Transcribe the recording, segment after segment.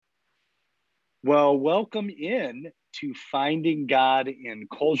Well, welcome in to Finding God in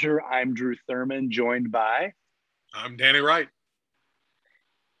Culture. I'm Drew Thurman, joined by, I'm Danny Wright.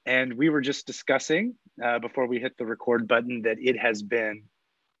 and we were just discussing before we hit the record button that it has been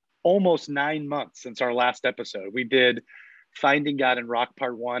almost 9 months since our last episode. We did Finding God in Rock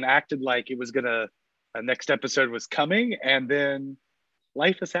Part One, acted like it was gonna, a next episode was coming, and then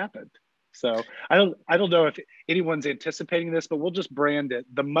life has happened. So I don't know if anyone's anticipating this, but we'll just brand it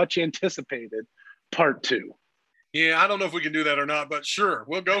the much anticipated Part Two. Yeah, I don't know if we can do that or not, but sure,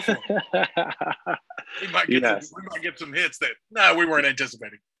 we'll go for it. We might get some. Yes. We might get some hits that no, we weren't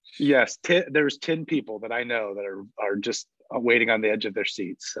anticipating. Yes. There's 10 people that I know that are just waiting on the edge of their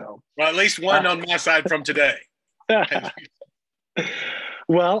seats. So, Well, at least one on my side from today.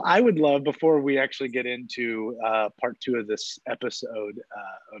 well, I would love, before we actually get into part two of this episode,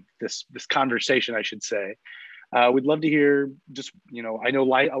 of this conversation, I should say, we'd love to hear just, I know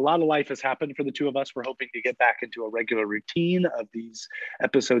a lot of life has happened for the two of us. We're hoping to get back into a regular routine of these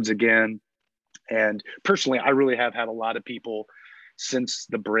episodes again. And personally, I really have had a lot of people since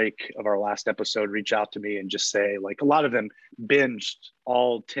the break of our last episode reach out to me and just say, like, a lot of them binged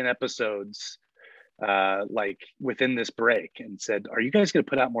all 10 episodes like within this break and said, are you guys going to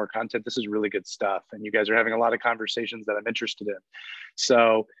put out more content? This is really good stuff. And you guys are having a lot of conversations that I'm interested in.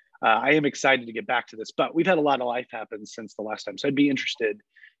 So I am excited to get back to this, but we've had a lot of life happen since the last time. So I'd be interested,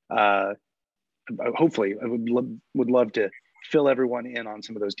 uh, hopefully I would love to fill everyone in on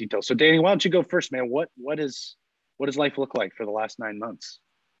some of those details. So Danny, why don't you go first, man? What does life look like for the last 9 months?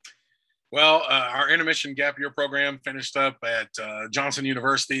 Well, our intermission gap year program finished up at Johnson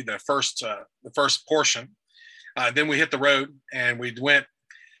University, the first portion. Then we hit the road and we went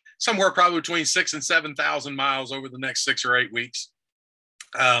somewhere probably between 6,000 and 7,000 miles over the next 6 or 8 weeks.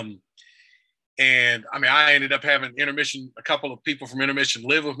 And I mean, I ended up having a couple of people from intermission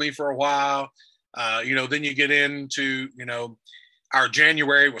live with me for a while. Then you get into, our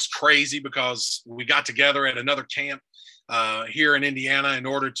January was crazy because we got together at another camp here in Indiana in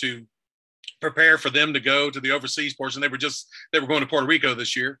order to prepare for them to go to the overseas portion. They were going to Puerto Rico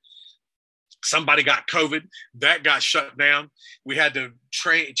this year. Somebody got COVID, that got shut down. We had to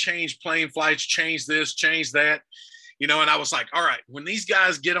change plane flights, change this, change that. And I was like, all right, when these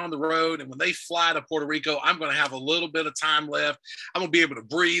guys get on the road and when they fly to Puerto Rico, I'm going to have a little bit of time left. I'm going to be able to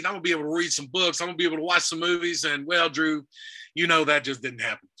breathe. I'm going to be able to read some books. I'm going to be able to watch some movies. And well, Drew, that just didn't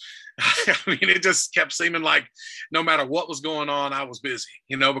happen. I mean, it just kept seeming like no matter what was going on, I was busy,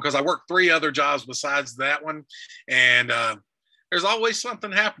 because I worked 3 other jobs besides that one. And there's always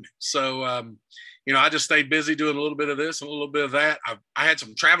something happening. So, I just stayed busy doing a little bit of this and a little bit of that. I had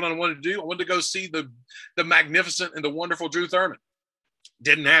some traveling I wanted to do. I wanted to go see the magnificent and the wonderful Drew Thurman.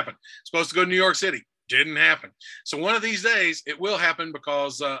 Didn't happen. Supposed to go to New York City. Didn't happen. So one of these days it will happen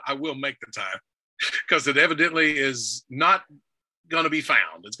because I will make the time because it evidently is not going to be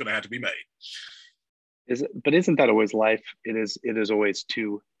found. It's going to have to be made. But isn't that always life? It is always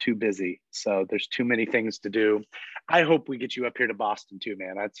too busy. So there's too many things to do. I hope we get you up here to Boston too,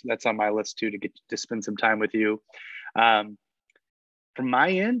 man. That's on my list too, to get to spend some time with you. From my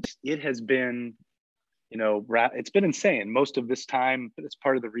end, it has been, it's been insane most of this time, but it's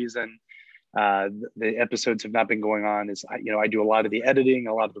part of the reason the episodes have not been going on is I do a lot of the editing,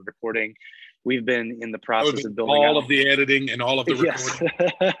 a lot of the recording. We've been in the process of building all of the editing and all of the recording.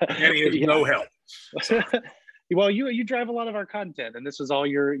 Yes. And he has no help. So. Well, you drive a lot of our content, and this was all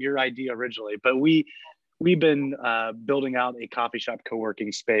your idea originally. But we've been building out a coffee shop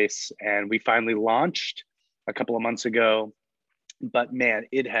co-working space, and we finally launched a couple of months ago. But man,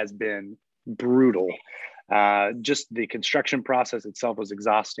 it has been brutal. Just the construction process itself was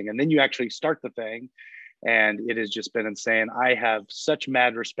exhausting, and then you actually start the thing, and it has just been insane. I have such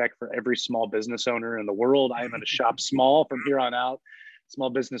mad respect for every small business owner in the world. I am going to shop small from here on out. Small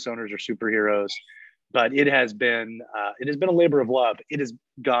business owners are superheroes. But it has been a labor of love. It has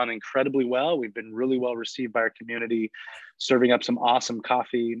gone incredibly well. We've been really well received by our community, serving up some awesome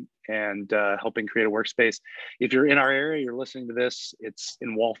coffee and helping create a workspace. If you're in our area, you're listening to this, it's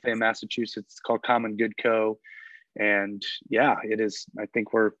in Waltham, Massachusetts. It's called Common Good Co. And yeah, it is. I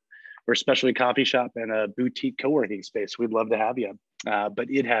think we're a specialty coffee shop and a boutique co-working space. We'd love to have you. But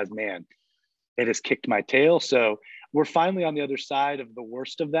it has kicked my tail. So we're finally on the other side of the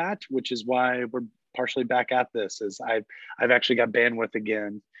worst of that, which is why we're partially back at this. Is I've actually got bandwidth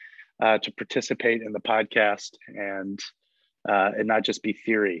again to participate in the podcast and not just be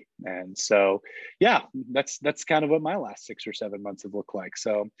theory. And so, yeah, that's kind of what my last 6 or 7 months have looked like.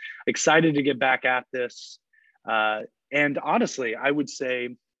 So excited to get back at this. And honestly, I would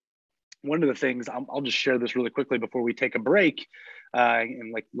say one of the things, I'll just share this really quickly before we take a break.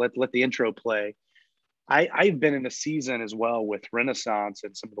 and like let the intro play. I've been in a season as well with Renaissance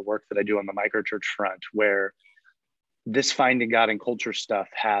and some of the work that I do on the microchurch front, where this finding God in culture stuff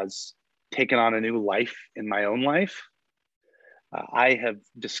has taken on a new life in my own life. I have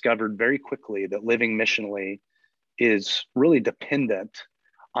discovered very quickly that living missionally is really dependent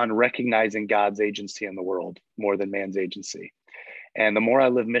on recognizing God's agency in the world more than man's agency. And the more I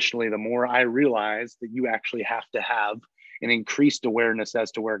live missionally, the more I realize that you actually have to have an increased awareness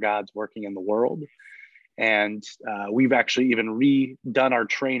as to where God's working in the world. And we've actually even redone our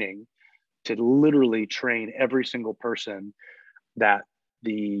training to literally train every single person that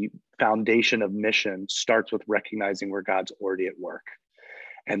the foundation of mission starts with recognizing where God's already at work.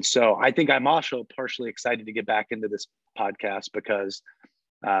 And so I think I'm also partially excited to get back into this podcast because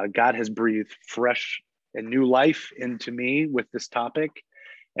God has breathed fresh and new life into me with this topic.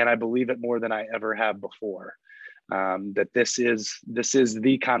 And I believe it more than I ever have before. That this is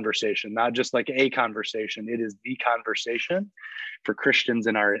the conversation, not just like a conversation. It is the conversation for Christians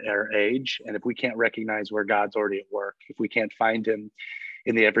in our age. And if we can't recognize where God's already at work, if we can't find him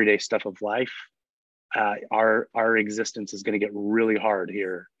in the everyday stuff of life, our existence is going to get really hard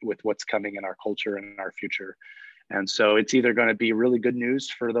here with what's coming in our culture and in our future. And so it's either going to be really good news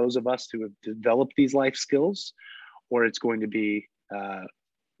for those of us who have developed these life skills, or it's going to be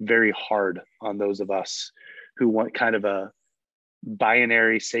very hard on those of us who want kind of a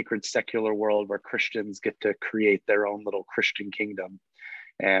binary, sacred, secular world where Christians get to create their own little Christian kingdom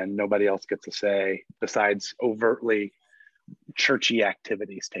and nobody else gets a say besides overtly churchy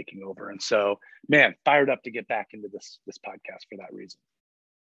activities taking over. And so, man, fired up to get back into this podcast for that reason.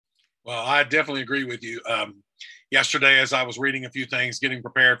 Well, I definitely agree with you. Yesterday, as I was reading a few things, getting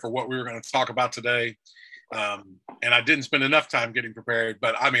prepared for what we were going to talk about today, and I didn't spend enough time getting prepared,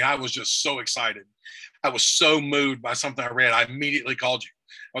 but I mean, I was just so excited. I was so moved by something I read. I immediately called you.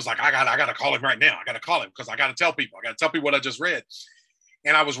 I was like, I got to call him right now. I got to call him because I got to tell people. I got to tell people what I just read.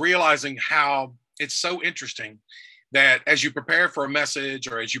 And I was realizing how it's so interesting that as you prepare for a message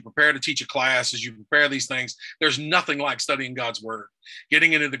or as you prepare to teach a class, as you prepare these things, there's nothing like studying God's word,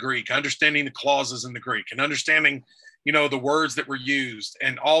 getting into the Greek, understanding the clauses in the Greek and understanding, the words that were used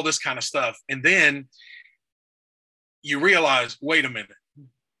and all this kind of stuff. And then you realize, wait a minute,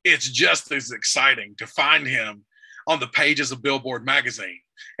 it's just as exciting to find him on the pages of Billboard magazine.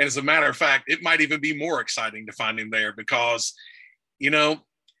 And as a matter of fact, it might even be more exciting to find him there because,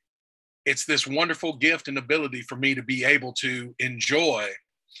 it's this wonderful gift and ability for me to be able to enjoy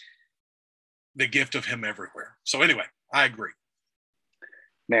the gift of him everywhere. So anyway, I agree.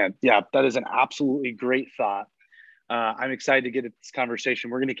 Man, yeah, that is an absolutely great thought. I'm excited to get at this conversation.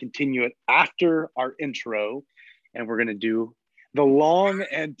 We're going to continue it after our intro, and we're going to do the long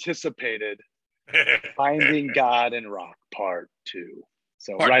anticipated Finding God in Rock Part 2.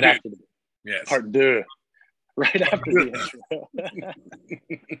 So part right two. After the yes. Part 2. Right after the intro.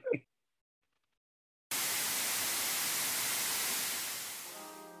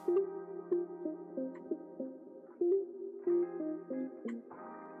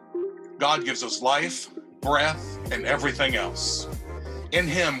 God gives us life, breath, and everything else. In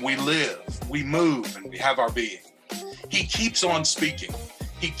him we live, we move, and we have our being. He keeps on speaking.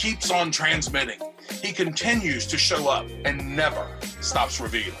 He keeps on transmitting. He continues to show up and never stops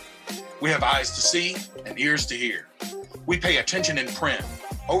revealing. We have eyes to see and ears to hear. We pay attention in print,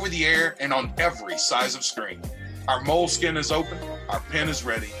 over the air, and on every size of screen. Our moleskin is open, our pen is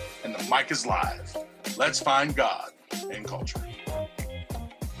ready, and the mic is live. Let's find God in culture.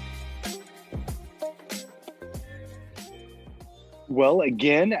 Well,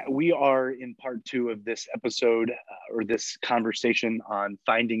 again, we are in part 2 of this episode or this conversation on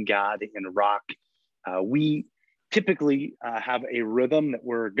finding God in rock. We typically have a rhythm that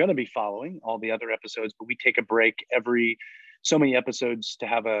we're going to be following all the other episodes, but we take a break every so many episodes to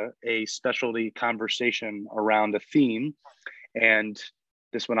have a specialty conversation around a theme. And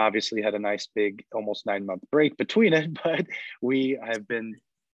this one obviously had a nice big almost 9-month break between it, but we have been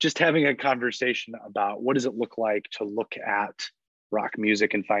just having a conversation about what does it look like to look at rock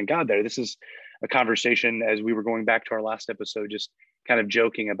music and find God there. This is a conversation as we were going back to our last episode, just kind of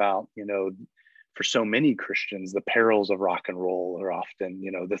joking about, for so many Christians, the perils of rock and roll are often,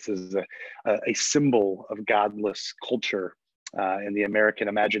 this is a symbol of godless culture in the American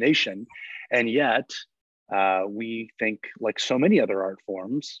imagination. And yet we think, like so many other art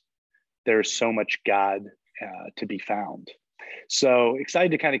forms, there's so much God to be found. So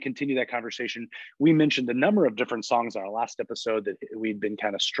excited to kind of continue that conversation. We mentioned a number of different songs on our last episode that we'd been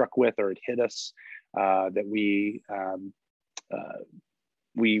kind of struck with or it hit us, that we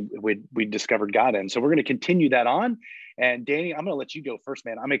we discovered God in. So we're going to continue that on. And Danny, I'm going to let you go first,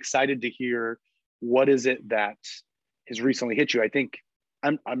 man. I'm excited to hear what is it that has recently hit you. I think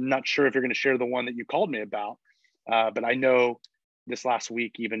I'm not sure if you're going to share the one that you called me about, but I know this last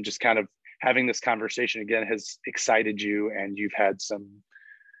week, even just kind of having this conversation again has excited you, and you've had some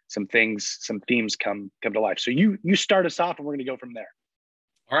things, some themes come to life. So you start us off, and we're going to go from there.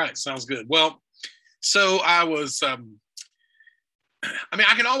 All right, sounds good. Well, so I was, I mean,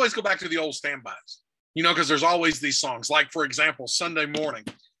 I can always go back to the old standbys, you know, because there's always these songs. Like, for example, Sunday morning,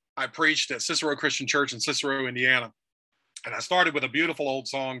 I preached at Cicero Christian Church in Cicero, Indiana. And I started with a beautiful old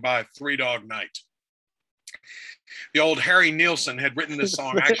song by Three Dog Night. The old Harry Nilsson had written this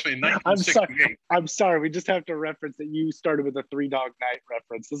song actually in 1968. I'm sorry. We just have to reference that you started with a Three Dog Night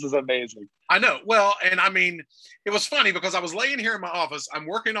reference. This is amazing. I know. Well, and I mean, it was funny because I was laying here in my office. I'm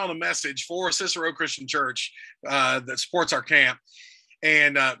working on a message for Cicero Christian Church that supports our camp.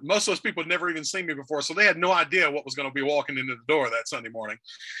 And most of those people had never even seen me before. So they had no idea what was going to be walking into the door that Sunday morning.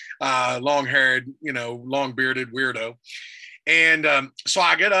 Long-haired, you know, long-bearded weirdo. And so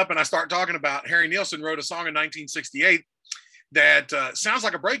I get up and I start talking about Harry Nilsson wrote a song in 1968 that sounds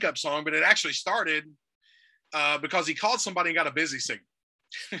like a breakup song, but it actually started because he called somebody and got a busy signal.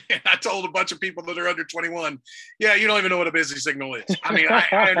 And I told a bunch of people that are under 21, yeah, you don't even know what a busy signal is. I mean,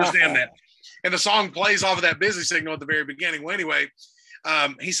 I understand that. And the song plays off of that busy signal at the very beginning. Well, anyway,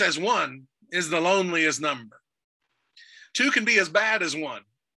 he says 1 is the loneliest number. 2 can be as bad as 1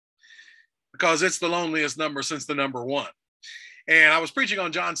 because it's the loneliest number since the number 1. And I was preaching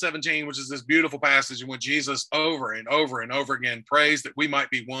on John 17, which is this beautiful passage in which Jesus over and over and over again prays that we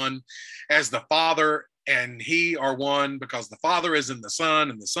might be one as the Father and he are one, because the Father is in the Son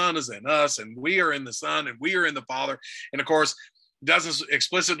and the Son is in us, and we are in the Son and we are in the Father. And of course, doesn't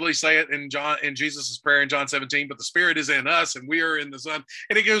explicitly say it in Jesus's prayer in John 17, but the Spirit is in us and we are in the Son.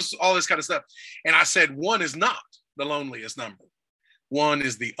 And it gives all this kind of stuff. And I said, 1 is not the loneliest number. 1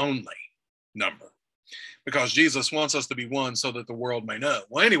 is the only number, because Jesus wants us to be one so that the world may know.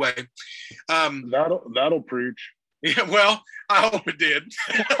 Well, anyway, that'll preach. Yeah, well, I hope it did.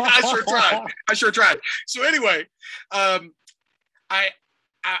 I sure tried. So anyway, I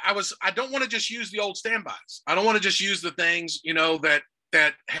don't want to just use the old standbys. I don't want to just use the things, you know, that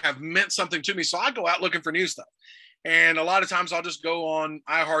have meant something to me. So I go out looking for new stuff. And a lot of times I'll just go on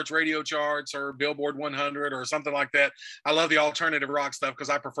iHeart's radio charts or Billboard 100 or something like that. I love the alternative rock stuff because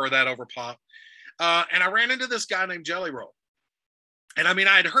I prefer that over pop. And I ran into this guy named Jelly Roll. And I mean,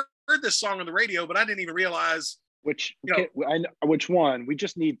 I had heard this song on the radio, but I didn't even realize which one. We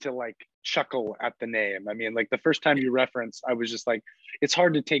just need to like chuckle at the name. I mean, like the first time you referenced, I was just like, it's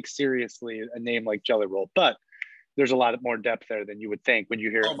hard to take seriously a name like Jelly Roll, but there's a lot more depth there than you would think when you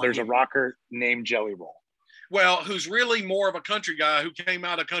hear there's a rocker named Jelly Roll. Well, who's really more of a country guy who came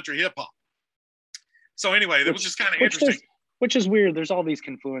out of country hip hop. So anyway, that was just kind of interesting. Which is weird. There's all these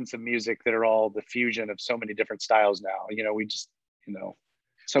confluence of music that are all the fusion of so many different styles now. You know, we just, you know,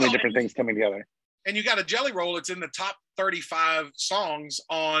 so many different things coming together. And you got a Jelly Roll. It's in the top 35 songs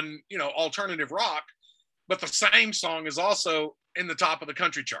on, you know, alternative rock, but the same song is also in the top of the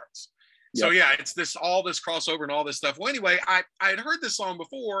country charts. Yep. So yeah, it's all this crossover and all this stuff. Well, anyway, I had heard this song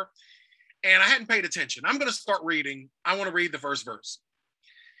before and I hadn't paid attention. I'm going to start reading. I want to read the first verse.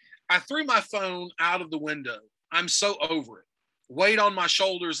 I threw my phone out of the window. I'm so over it. Weight on my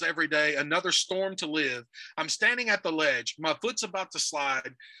shoulders every day, another storm to live. I'm standing at the ledge. My foot's about to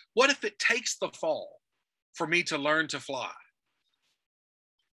slide. What if it takes the fall for me to learn to fly?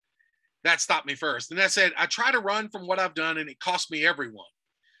 That stopped me first. And that said, I try to run from what I've done and it cost me everyone.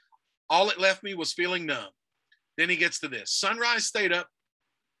 All it left me was feeling numb. Then he gets to this. Sunrise stayed up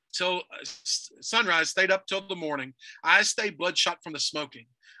till the morning. Eyes stay bloodshot from the smoking.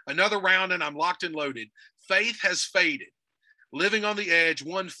 Another round and I'm locked and loaded. Faith has faded. Living on the edge,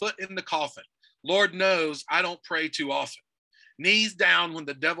 1 foot in the coffin. Lord knows I don't pray too often. Knees down when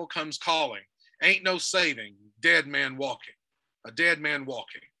the devil comes calling. Ain't no saving. Dead man walking. A dead man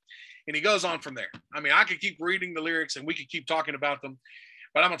walking. And he goes on from there. I mean, I could keep reading the lyrics and we could keep talking about them,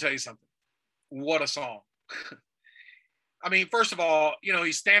 but I'm going to tell you something. What a song. I mean, first of all, you know,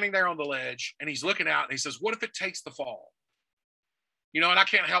 he's standing there on the ledge and he's looking out and he says, what if it takes the fall? You know, and I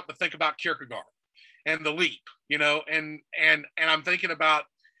can't help but think about Kierkegaard and the leap, you know, and I'm thinking about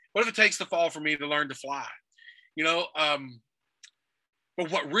what if it takes the fall for me to learn to fly, you know? But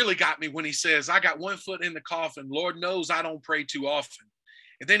what really got me when he says, I got 1 foot in the coffin, Lord knows I don't pray too often.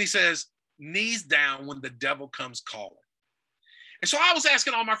 And then he says, knees down when the devil comes calling. And so I was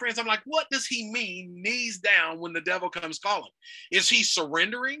asking all my friends, I'm like, what does he mean, knees down when the devil comes calling? Is he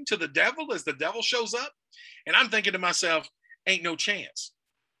surrendering to the devil as the devil shows up? And I'm thinking to myself, ain't no chance.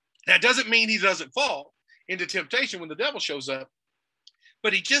 That doesn't mean he doesn't fall into temptation when the devil shows up.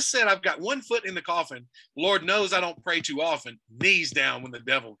 But he just said, I've got one foot in the coffin. Lord knows I don't pray too often. Knees down when the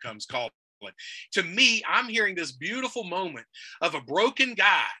devil comes calling. To me, I'm hearing this beautiful moment of a broken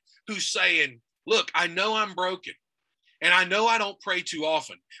guy who's saying, look, I know I'm broken and I know I don't pray too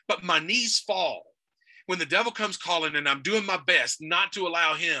often, but my knees fall when the devil comes calling, and I'm doing my best not to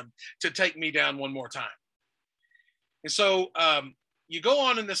allow him to take me down one more time. And so you go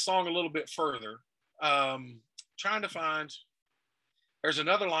on in this song a little bit further, trying to find, there's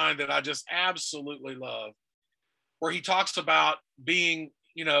another line that I just absolutely love where he talks about being,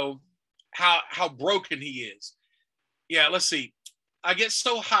 you know, how broken he is. Yeah, let's see. I get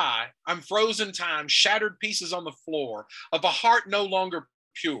so high, I'm frozen time, shattered pieces on the floor of a heart no longer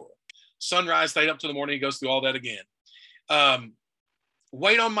pure. Sunrise, stayed up to the morning, he goes through all that again.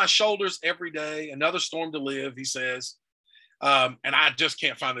 Weight on my shoulders every day, another storm to live, he says. And I just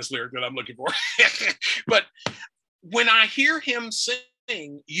can't find this lyric that I'm looking for. But when I hear him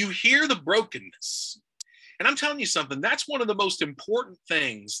sing, you hear the brokenness. And I'm telling you something, that's one of the most important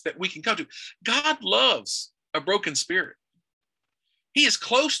things that we can come to. God loves a broken spirit. He is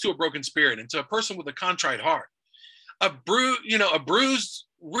close to a broken spirit and to a person with a contrite heart. A bruised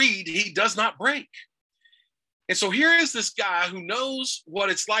reed he does not break. And so here is this guy who knows what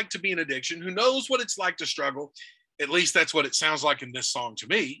it's like to be in addiction, who knows what it's like to struggle. At least that's what it sounds like in this song to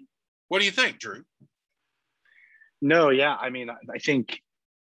me. What do you think, Drew? No, yeah. I mean, I think,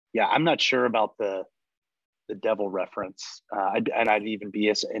 yeah, I'm not sure about the devil reference. And I'd even be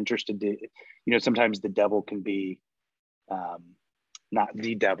as interested to, sometimes the devil can be not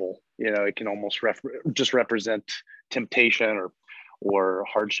the devil, it can almost just represent temptation or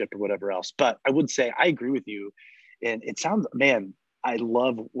hardship or whatever else. But I would say I agree with you. And it sounds, man, I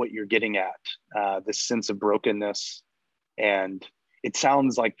love what you're getting at, this sense of brokenness. And it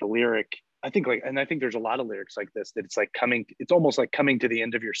sounds like the lyric, I think there's a lot of lyrics like this, that it's almost like coming to the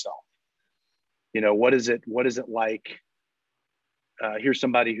end of yourself. What is it like? Here's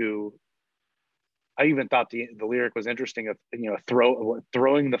somebody who, I even thought the lyric was interesting of,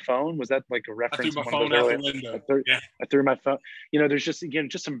 throwing the phone. Was that like a reference? I threw my phone out the window. I threw my phone. There's just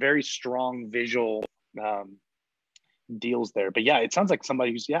some very strong visual deals there. But yeah, it sounds like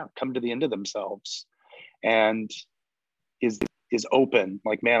somebody who's come to the end of themselves and is open.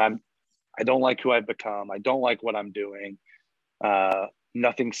 Like, man, I don't like who I've become. I don't like what I'm doing.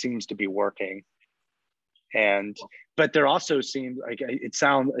 Nothing seems to be working. But there also seems like it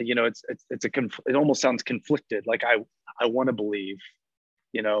sounds, it almost sounds conflicted. Like I want to believe,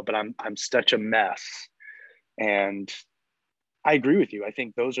 but I'm such a mess. And I agree with you. I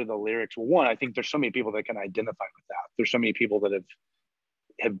think those are the lyrics. Well, one, I think there's so many people that can identify with that. There's so many people that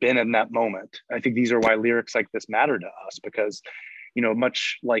have been in that moment. I think these are why lyrics like this matter to us, because,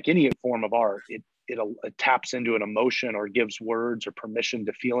 much like any form of art, it taps into an emotion or gives words or permission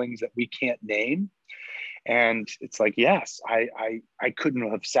to feelings that we can't name. And it's like, yes, I couldn't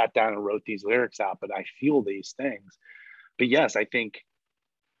have sat down and wrote these lyrics out, but I feel these things. But yes, I think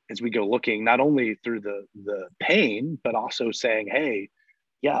as we go looking, not only through the pain, but also saying, hey,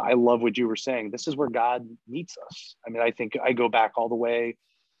 yeah, I love what you were saying. This is where God meets us. I mean, I think I go back all the way,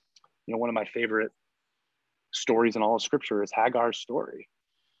 one of my favorite stories in all of scripture is Hagar's story.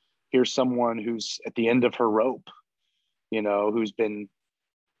 Here's someone who's at the end of her rope, who's been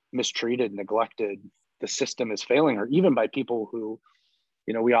mistreated, neglected. The system is failing her, even by people who,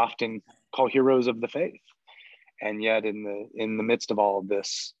 we often call heroes of the faith. And yet in the midst of all of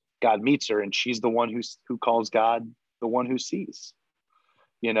this, God meets her, and she's the one who calls God the one who sees,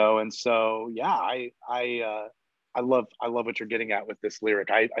 And so, yeah, I love what you're getting at with this lyric.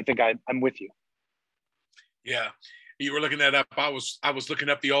 I think I'm with you. Yeah. You were looking that up. I was looking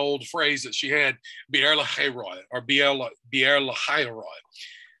up the old phrase that she had, Bier Lahairoi, or Bier Lahairoi,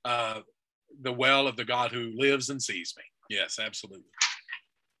 the well of the God who lives and sees me. Yes, absolutely.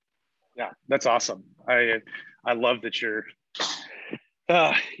 Yeah, that's awesome. I love that you're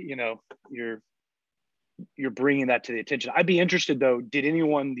bringing that to the attention. I'd be interested though. Did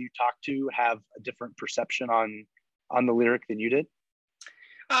anyone you talked to have a different perception on the lyric than you did?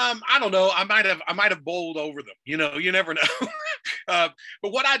 I don't know. I might have bowled over them. You never know. But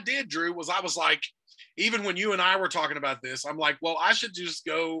what I did, Drew, was I was like, even when you and I were talking about this, I'm like, well, I should just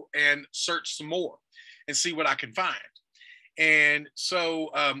go and search some more and see what I can find. And so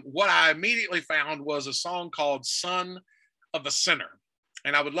what I immediately found was a song called Son of a Sinner.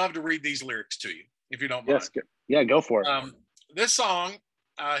 And I would love to read these lyrics to you, if you don't mind. Yes, yeah, go for it. This song,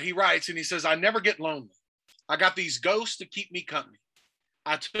 he writes, and he says, I never get lonely. I got these ghosts to keep me company.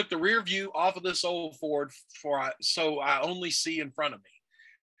 I took the rear view off of this old Ford so I only see in front of me.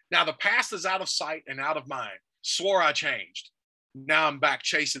 Now the past is out of sight and out of mind. Swore I changed. Now I'm back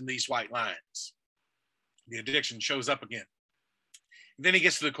chasing these white lines. The addiction shows up again. Then he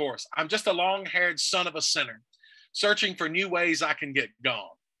gets to the chorus. I'm just a long-haired son of a sinner, searching for new ways I can get gone.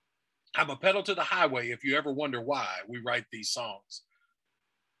 I'm a pedal to the highway if you ever wonder why we write these songs.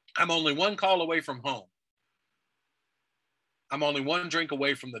 I'm only one call away from home. I'm only one drink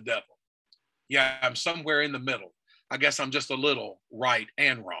away from the devil. Yeah, I'm somewhere in the middle. I guess I'm just a little right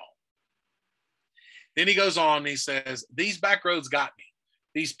and wrong. Then he goes on and he says, these back roads got me.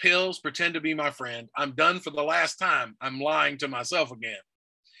 These pills pretend to be my friend. I'm done for the last time. I'm lying to myself again.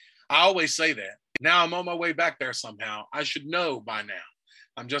 I always say that. Now I'm on my way back there somehow. I should know by now.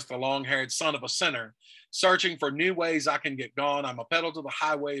 I'm just a long-haired son of a sinner, searching for new ways I can get gone. I'm a pedal to the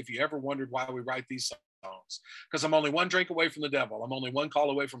highway if you ever wondered why we write these songs. Because I'm only one drink away from the devil. I'm only one call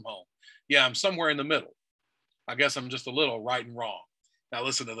away from home. Yeah, I'm somewhere in the middle. I guess I'm just a little right and wrong. Now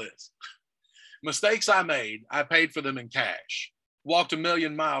listen to this. Mistakes I made, I paid for them in cash. Walked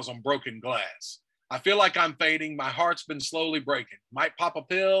 1,000,000 miles on broken glass. I feel like I'm fading. My heart's been slowly breaking. Might pop a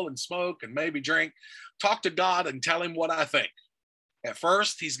pill and smoke and maybe drink. Talk to God and tell him what I think. At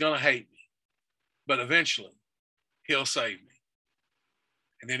first, he's going to hate me, but eventually he'll save me.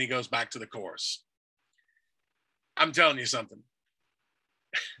 And then he goes back to the chorus. I'm telling you something.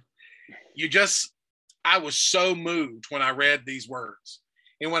 I was so moved when I read these words.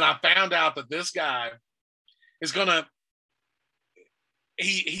 And when I found out that this guy is going to,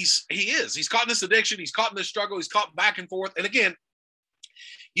 he's caught in this addiction. He's caught in this struggle. He's caught back and forth. And again,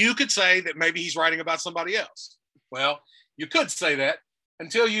 you could say that maybe he's writing about somebody else. Well, you could say that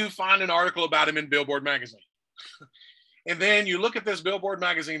until you find an article about him in Billboard magazine. And then you look at this Billboard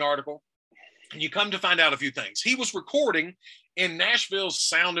magazine article and you come to find out a few things. He was recording in Nashville's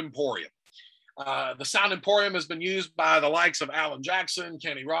Sound Emporium. The Sound Emporium has been used by the likes of Alan Jackson,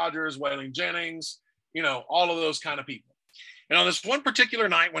 Kenny Rogers, Waylon Jennings, all of those kind of people. And on this one particular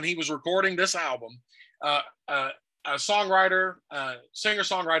night when he was recording this album, a singer-songwriter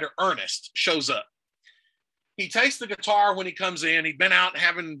Ernest shows up. He takes the guitar when he comes in. He'd been out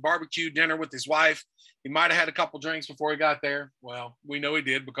having barbecue dinner with his wife. He might have had a couple drinks before he got there. Well, we know he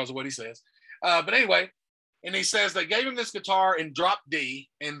did because of what he says. But anyway, and he says they gave him this guitar in drop D,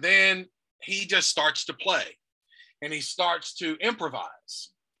 and then he just starts to play, and he starts to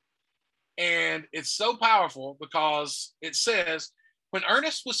improvise. And it's so powerful because it says, when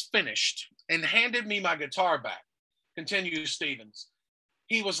Ernest was finished and handed me my guitar back, continues Stevens,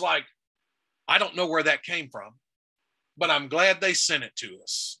 he was like, I don't know where that came from, but I'm glad they sent it to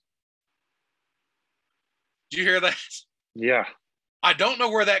us. Did you hear that? Yeah. I don't know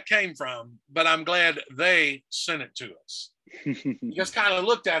where that came from, but I'm glad they sent it to us. He just kind of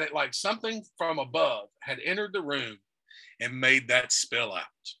looked at it like something from above had entered the room and made that spill out.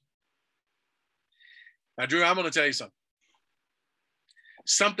 Now, Drew, I'm going to tell you something.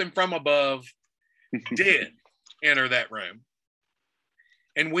 Something from above did enter that room,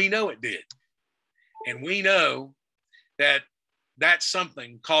 and we know it did. And we know that that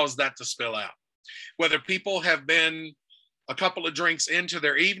something caused that to spill out. Whether people have been a couple of drinks into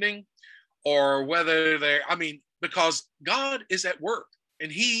their evening, or whether because God is at work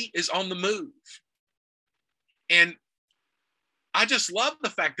and he is on the move. And I just love the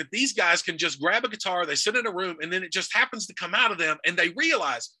fact that these guys can just grab a guitar, they sit in a room, and then it just happens to come out of them, and they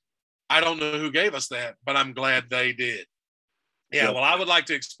realize, I don't know who gave us that, but I'm glad they did. Yeah, well, I would like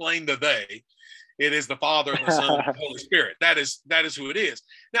to explain the they. It is the Father, and the Son, and the Holy Spirit. That is who it is.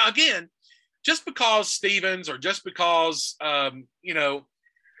 Now, again, just because Stevens or just because,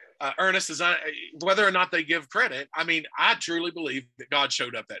 Ernest is, whether or not they give credit, I truly believe that God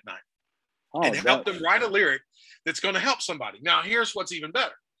showed up that night and helped them write a lyric that's going to help somebody. Now, here's what's even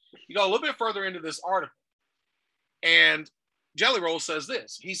better. You go a little bit further into this article, and Jelly Roll says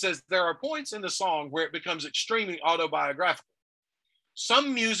this. He says, there are points in the song where it becomes extremely autobiographical.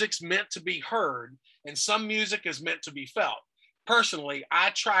 Some music's meant to be heard, and some music is meant to be felt. Personally,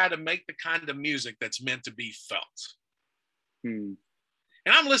 I try to make the kind of music that's meant to be felt. And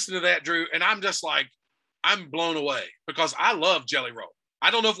I'm listening to that, Drew, and I'm just like, I'm blown away because I love Jelly Roll. I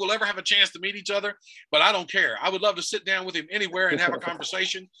don't know if we'll ever have a chance to meet each other, but I don't care. I would love to sit down with him anywhere and have a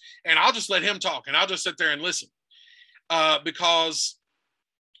conversation, and I'll just let him talk, and I'll just sit there and listen because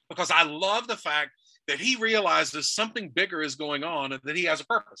I love the fact that he realizes something bigger is going on and that he has a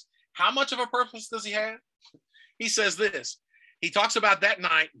purpose. How much of a purpose does he have? He says this. He talks about that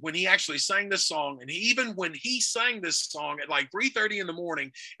night when he actually sang this song, and when he sang this song at like 3:30 in the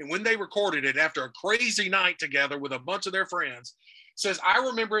morning, and when they recorded it after a crazy night together with a bunch of their friends, says, I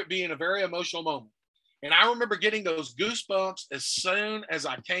remember it being a very emotional moment. And I remember getting those goosebumps as soon as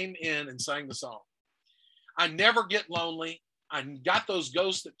I came in and sang the song. I never get lonely. I got those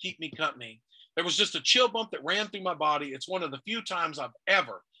ghosts that keep me company. There was just a chill bump that ran through my body. It's one of the few times I've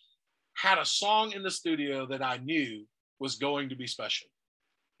ever had a song in the studio that I knew was going to be special.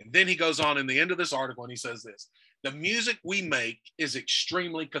 And then he goes on in the end of this article and he says this: the music we make is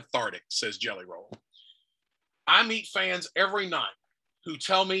extremely cathartic, says Jelly Roll. I meet fans every night who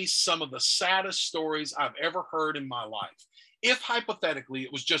tell me some of the saddest stories I've ever heard in my life. If hypothetically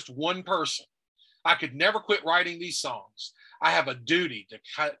it was just one person, I could never quit writing these songs. I have a duty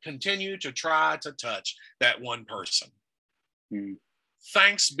to continue to try to touch that one person.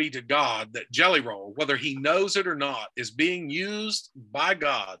 Thanks be to God that Jelly Roll, whether he knows it or not, is being used by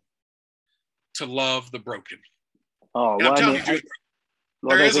God to love the broken. Oh, and well, I'm telling you,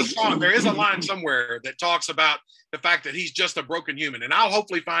 well, there is a song, there is a line somewhere that talks about the fact that he's just a broken human, and I'll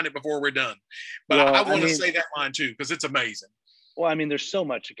hopefully find it before we're done. But well, I want to say that line too, because it's amazing. Well, I mean, there's so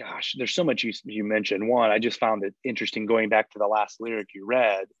much you mentioned. One, I just found it interesting going back to the last lyric you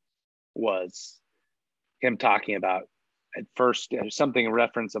read was him talking about at first something in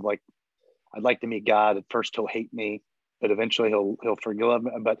reference of like, I'd like to meet God. At first he'll hate me, but eventually he'll forgive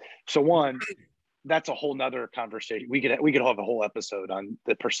me. But so one, that's a whole nother conversation. We could have a whole episode on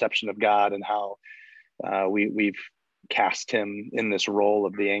the perception of God and how we've cast him in this role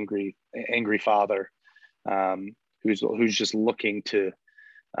of the angry father, who's just looking to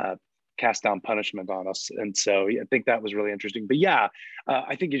cast down punishment on us. And so I think that was really interesting. But yeah,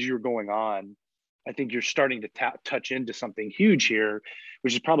 I think as you're going on, I think you're starting to touch into something huge here,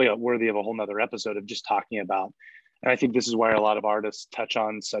 which is probably worthy of a whole nother episode of just talking about. And I think this is where a lot of artists touch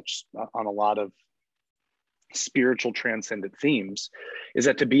on a lot of spiritual transcendent themes, is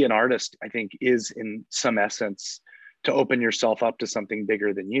that to be an artist, I think, is in some essence to open yourself up to something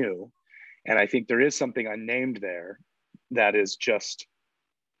bigger than you. And I think there is something unnamed there that is just,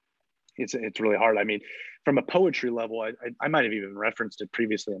 it's really hard. I mean, from a poetry level, I might have even referenced it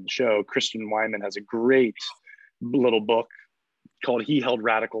previously on the show. Christian Wyman has a great little book called He Held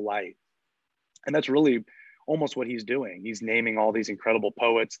Radical Light. And that's really almost what he's doing. He's naming all these incredible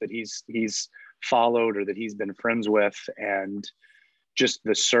poets that he's followed or that he's been friends with, and just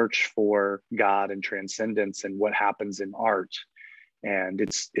the search for God and transcendence and what happens in art. And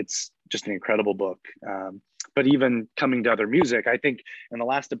it's just an incredible book. But even coming to other music, I think in the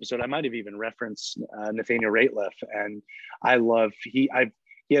last episode, I might have even referenced Nathaniel Rateliff. And I love, he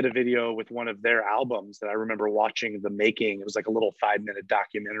had a video with one of their albums that I remember watching the making. It was like a little 5-minute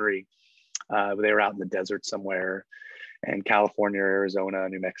documentary. They were out in the desert somewhere in California, Arizona,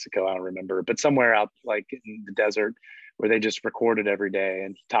 New Mexico, I don't remember, but somewhere out like in the desert where they just recorded every day.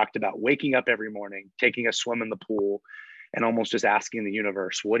 And he talked about waking up every morning, taking a swim in the pool, and almost just asking the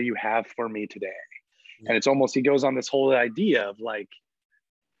universe, what do you have for me today? And it's almost, he goes on this whole idea of like,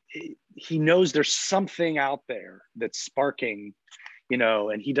 he knows there's something out there that's sparking,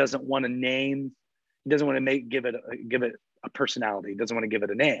 and he doesn't want to name, he doesn't want to give it a personality. He doesn't want to give it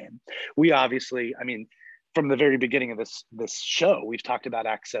a name. We obviously, I mean, from the very beginning of this show, we've talked about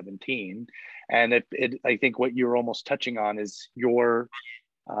Act 17. And I think what you're almost touching on is your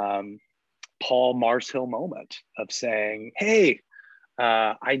Paul Mars Hill moment of saying, hey,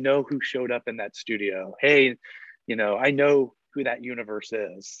 I know who showed up in that studio. Hey, I know who that universe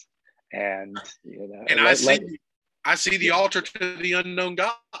is. And, and I see the altar to the unknown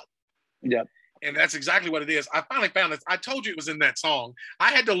God. Yep. And that's exactly what it is. I finally found this. I told you it was in that song.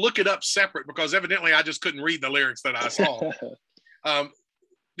 I had to look it up separate because evidently I just couldn't read the lyrics that I saw.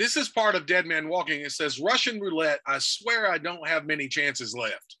 This is part of Dead Man Walking. It says, Russian roulette, I swear I don't have many chances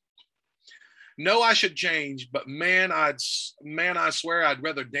left. No, I should change, but man, I swear I'd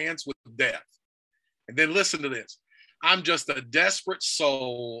rather dance with death. And then listen to this. I'm just a desperate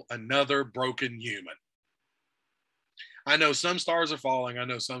soul, another broken human. I know some stars are falling. I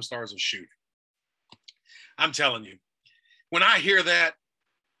know some stars are shooting. I'm telling you, when I hear that,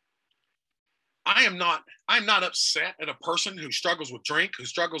 I'm not upset at a person who struggles with drink, who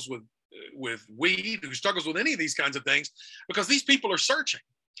struggles with weed, who struggles with any of these kinds of things, because these people are searching.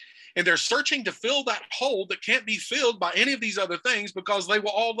 And they're searching to fill that hole that can't be filled by any of these other things because they will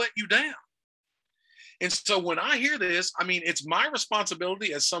all let you down. And so when I hear this, I mean, it's my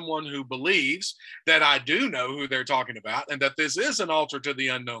responsibility as someone who believes that I do know who they're talking about and that this is an altar to the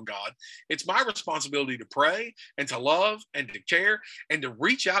unknown God. It's my responsibility to pray and to love and to care and to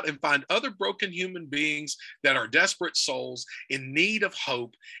reach out and find other broken human beings that are desperate souls in need of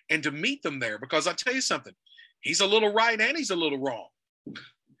hope and to meet them there. Because I tell you something, he's a little right and he's a little wrong.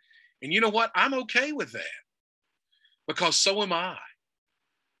 And you know what? I'm okay with that because so am I.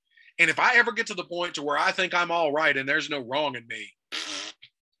 And if I ever get to the point to where I think I'm all right and there's no wrong in me,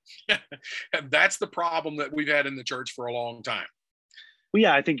 that's the problem that we've had in the church for a long time. Well,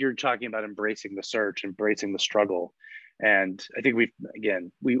 yeah, I think you're talking about embracing the search, embracing the struggle. And I think we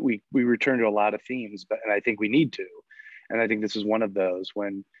return to a lot of themes, and I think we need to. And I think this is one of those,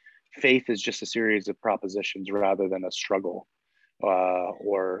 when faith is just a series of propositions rather than a struggle,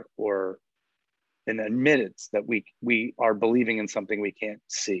 or an admittance that we are believing in something we can't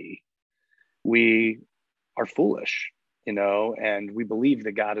see. We are foolish, and we believe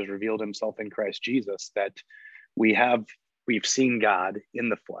that God has revealed himself in Christ Jesus, that we've seen God in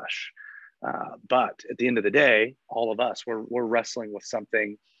the flesh. But at the end of the day, all of us, we're wrestling with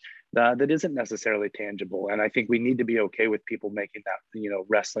something that isn't necessarily tangible. And I think we need to be okay with people making that,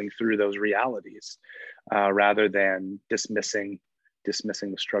 wrestling through those realities, rather than dismissing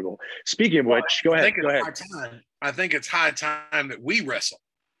the struggle. Speaking of which, go ahead. I think it's high time that we wrestle.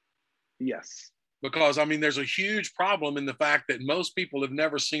 Yes. Because, there's a huge problem in the fact that most people have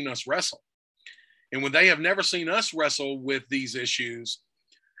never seen us wrestle. And when they have never seen us wrestle with these issues,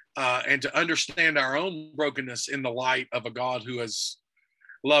 and to understand our own brokenness in the light of a God who has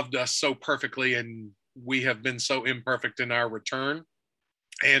loved us so perfectly, and we have been so imperfect in our return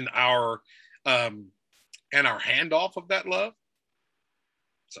and our handoff of that love.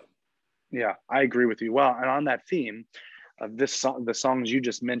 So, yeah, I agree with you. Well, and on that theme of this song, the songs you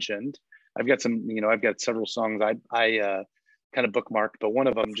just mentioned, I've got several songs I kind of bookmarked, but one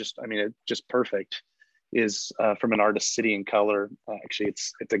of them it's just perfect, is from an artist, City and Color. Actually,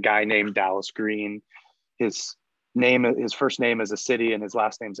 it's a guy named Dallas Green. His first name is a city and his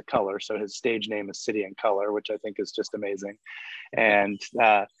last name's a color. So his stage name is City and Color, which I think is just amazing. And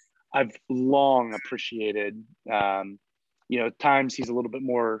I've long appreciated, times he's a little bit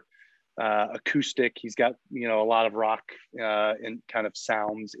more acoustic. He's got, a lot of rock and kind of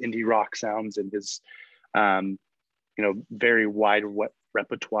sounds, indie rock sounds in his, very wide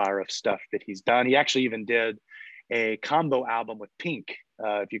repertoire of stuff that he's done. He actually even did a combo album with Pink,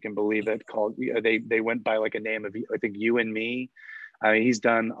 if you can believe it, called, they went by like a name of, I think, You and Me. He's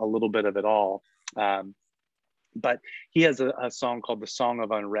done a little bit of it all. But he has a song called The Song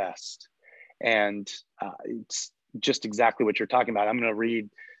of Unrest. And it's just exactly what you're talking about. I'm going to read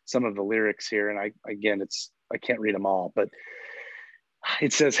some of the lyrics here. And I can't read them all, but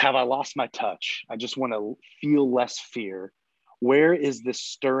it says, "Have I lost my touch? I just want to feel less fear. Where is this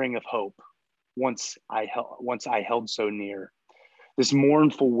stirring of hope once I held so near? This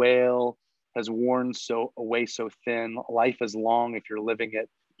mournful wail has worn away so thin. Life is long if you're living it.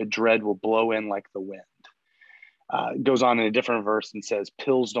 The dread will blow in like the wind." Goes on in a different verse and says,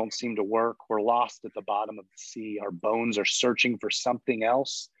 "Pills don't seem to work. We're lost at the bottom of the sea. Our bones are searching for something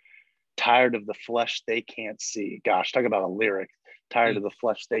else. Tired of the flesh they can't see." Gosh, talk about a lyric. Tired of the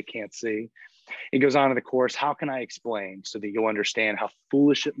flesh they can't see. It goes on in the chorus, "How can I explain so that you'll understand how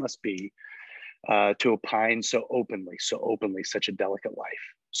foolish it must be to opine so openly, such a delicate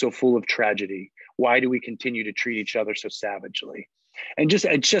life, so full of tragedy? Why do we continue to treat each other so savagely?" And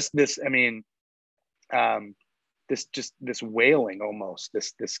it's just this, this wailing, almost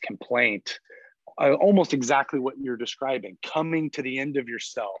this complaint, almost exactly what you're describing, coming to the end of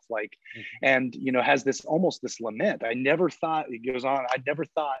yourself, like, and has this lament. I never thought, it goes on, I never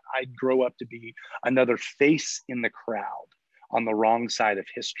thought I'd grow up to be another face in the crowd on the wrong side of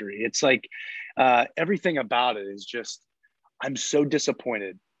history. It's like everything about it is just, I'm so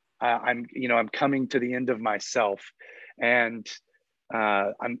disappointed. I'm coming to the end of myself. And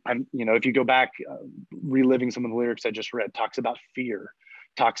I'm if you go back, reliving some of the lyrics I just read, talks about fear,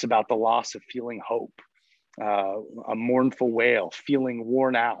 talks about the loss of feeling hope, a mournful wail, feeling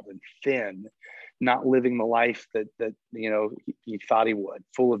worn out and thin, not living the life that he thought he would,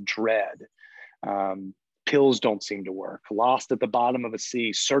 full of dread. Pills don't seem to work, lost at the bottom of a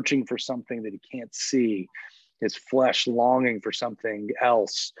sea, searching for something that he can't see, his flesh longing for something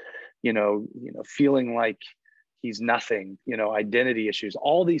else, feeling like he's nothing, identity issues.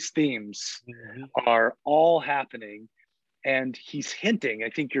 All these themes are all happening. And he's hinting, I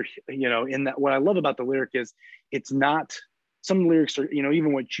think in that, what I love about the lyric is it's not, some lyrics are,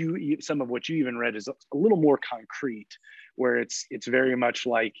 even some of what you even read is a little more concrete, where it's very much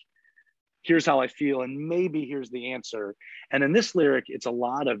like, here's how I feel, and maybe here's the answer. And in this lyric, it's a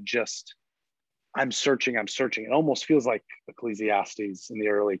lot of just, I'm searching. It almost feels like Ecclesiastes in the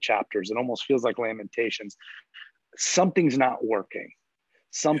early chapters. It almost feels like Lamentations. Something's not working.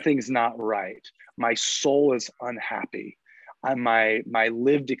 Something's not right. My soul is unhappy. My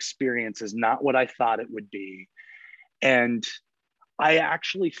lived experience is not what I thought it would be. And I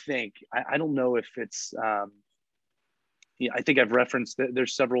actually think, I don't know if it's, Yeah, I think I've referenced that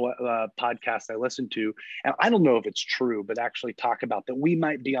there's several podcasts I listen to, and I don't know if it's true, but actually talk about that we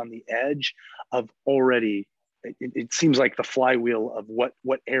might be on the edge of already. It seems like the flywheel of what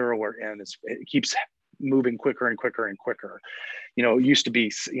era we're in it keeps moving quicker and quicker and quicker. It used to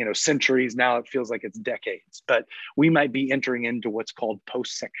be centuries. Now it feels like it's decades. But we might be entering into what's called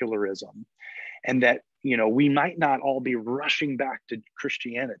post-secularism, and that we might not all be rushing back to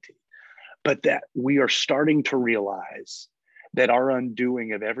Christianity, but that we are starting to realize that our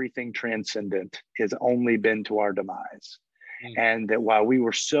undoing of everything transcendent has only been to our demise. And that while we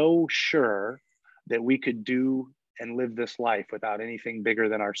were so sure that we could do and live this life without anything bigger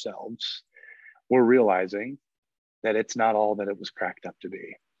than ourselves, we're realizing that it's not all that it was cracked up to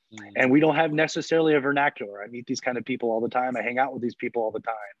be. And we don't have necessarily a vernacular. I meet these kind of people all the time. I hang out with these people all the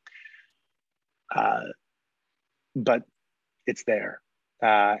time. But it's there.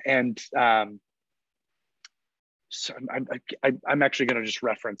 So I'm actually going to just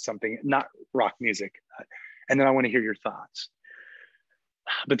reference something, not rock music, and then I want to hear your thoughts.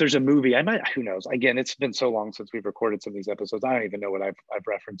 But there's a movie, who knows? Again, it's been so long since we've recorded some of these episodes. I don't even know what I've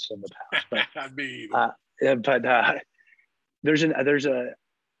referenced in the past. But there's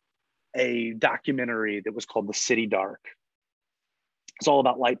a documentary that was called The City Dark. It's all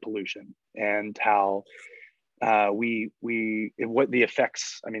about light pollution and how what the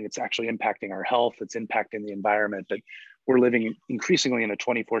effects. I mean, it's actually impacting our health. It's impacting the environment. But we're living increasingly in a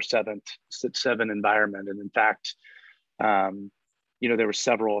 24/7 environment. And in fact, there were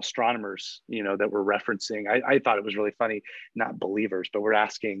several astronomers, that were referencing. I thought it was really funny, not believers, but we're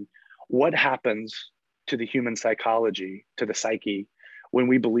asking what happens to the human psychology, to the psyche, when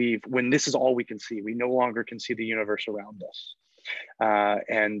we believe, when this is all we can see. We no longer can see the universe around us.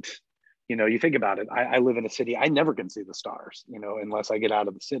 And you think about it. I live in a city. I never can see the stars, unless I get out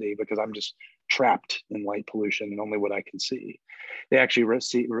of the city, because I'm just trapped in light pollution and only what I can see. They actually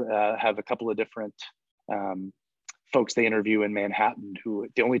have a couple of different folks they interview in Manhattan who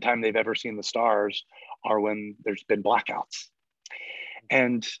the only time they've ever seen the stars are when there's been blackouts.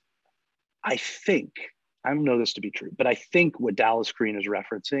 And I don't know this to be true, but I think what Dallas Green is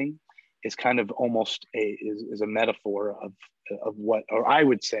referencing is kind of almost is a metaphor of what, or I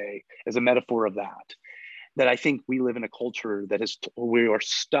would say is a metaphor of that I think we live in a culture that we are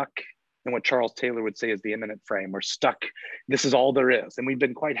stuck in what Charles Taylor would say is the immanent frame. We're stuck. This is all there is. And we've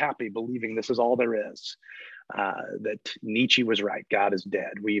been quite happy believing this is all there is. That Nietzsche was right. God is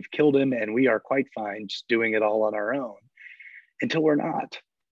dead. We've killed him and we are quite fine just doing it all on our own until we're not.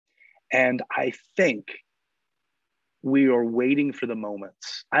 And I think we are waiting for the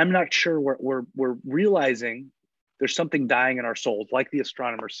moments. I'm not sure we're realizing there's something dying in our souls, like the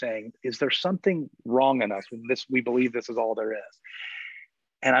astronomer saying, is there something wrong in us when we believe this is all there is?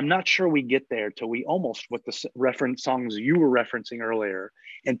 And I'm not sure we get there till we almost, what the reference songs you were referencing earlier,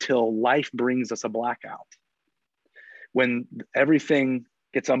 until life brings us a blackout. When everything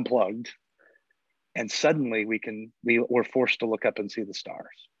gets unplugged and suddenly we're forced to look up and see the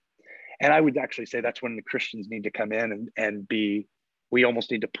stars. And I would actually say that's when the Christians need to come in and we almost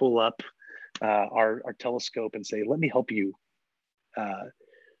need to pull up our telescope and say, let me help you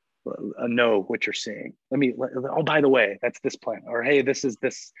know what you're seeing. Oh, by the way, that's this planet, or hey, this is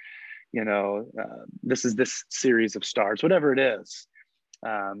this, this is this series of stars, whatever it is.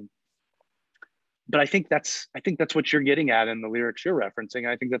 But I think that's what you're getting at in the lyrics you're referencing.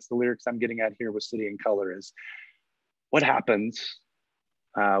 I think that's the lyrics I'm getting at here with City and Color is what happens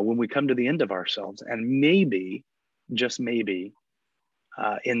when we come to the end of ourselves, and maybe, just maybe,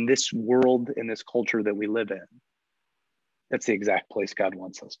 in this world, in this culture that we live in, that's the exact place God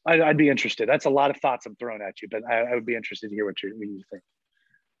wants us. I'd be interested. That's a lot of thoughts I'm throwing at you, but I would be interested to hear what you think.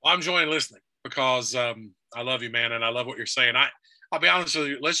 Well, I'm enjoying listening because I love you, man, and I love what you're saying. I'll be honest with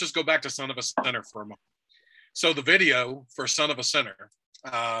you. Let's just go back to Son of a Sinner for a moment. So the video for Son of a Sinner,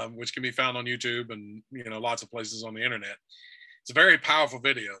 which can be found on YouTube and lots of places on the internet, it's a very powerful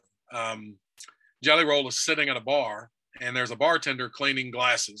video. Jelly Roll is sitting at a bar, and there's a bartender cleaning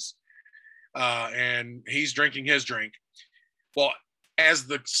glasses, and he's drinking his drink. Well, as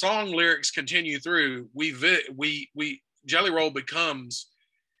the song lyrics continue through, Jelly Roll becomes,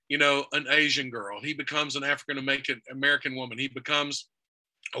 an Asian girl. He becomes an African American woman. He becomes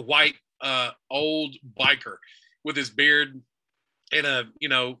a white old biker with his beard in a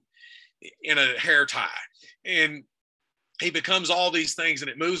hair tie, and he becomes all these things, and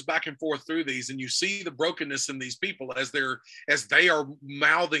it moves back and forth through these, and you see the brokenness in these people as they are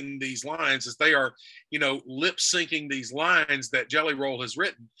mouthing these lines, as they are, lip syncing these lines that Jelly Roll has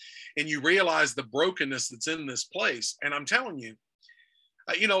written, and you realize the brokenness that's in this place. And I'm telling you,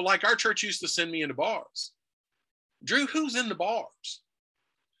 like our church used to send me into bars, Drew, who's in the bars?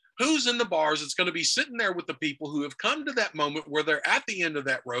 Who's in the bars that's going to be sitting there with the people who have come to that moment where they're at the end of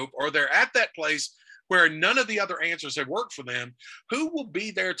that rope, or they're at that place where none of the other answers have worked for them? Who will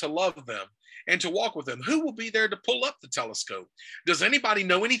be there to love them and to walk with them? Who will be there to pull up the telescope? Does anybody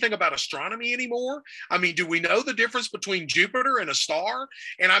know anything about astronomy anymore? I mean, do we know the difference between Jupiter and a star?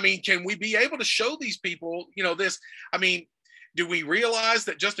 And I mean, can we be able to show these people, this? I mean, do we realize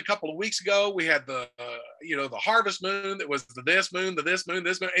that just a couple of weeks ago we had the harvest moon that was the this moon,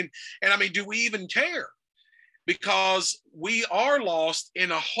 and I mean, do we even care? Because we are lost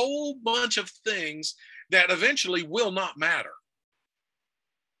in a whole bunch of things that eventually will not matter.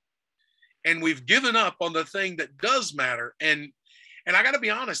 And we've given up on the thing that does matter. And I got to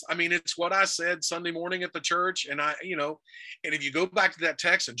be honest, I mean, it's what I said Sunday morning at the church. And and if you go back to that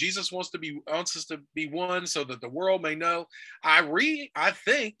text, and Jesus wants us to be one so that the world may know, I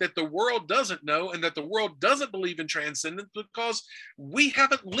think that the world doesn't know, and that the world doesn't believe in transcendence because we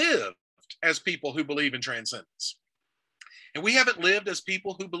haven't lived as people who believe in transcendence. And we haven't lived as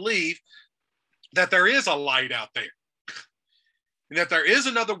people who believe that there is a light out there, and that there is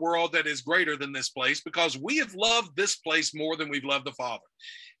another world that is greater than this place, because we have loved this place more than we've loved the Father.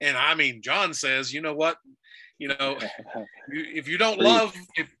 And I mean, John says, you know what, if you don't love,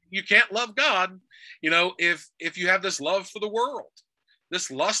 if you can't love God, if you have this love for the world,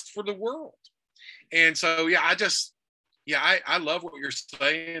 this lust for the world. And so, I love what you're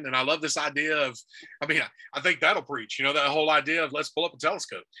saying. And I love this idea of, I think that'll preach, that whole idea of let's pull up a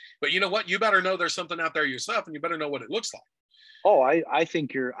telescope. But you know what? You better know there's something out there yourself, and you better know what it looks like. Oh, I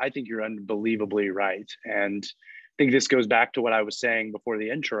think you're unbelievably right. And I think this goes back to what I was saying before the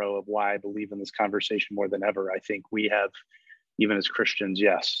intro of why I believe in this conversation more than ever. I think we have, even as Christians,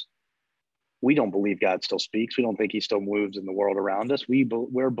 yes, we don't believe God still speaks. We don't think he still moves in the world around us.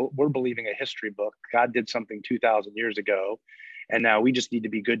 We're believing a history book. God did something 2,000 years ago, and now we just need to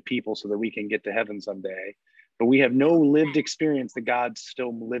be good people so that we can get to heaven someday. But we have no lived experience that God's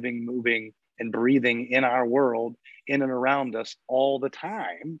still living, moving, and breathing in our world, in and around us all the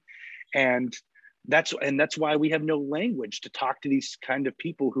time. And that's why we have no language to talk to these kind of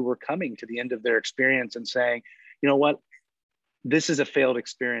people who are coming to the end of their experience and saying, you know what, this is a failed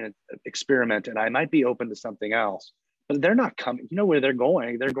experiment, and I might be open to something else. But they're not coming. You know where they're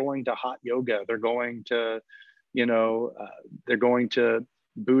going? They're going to hot yoga. They're going to, they're going to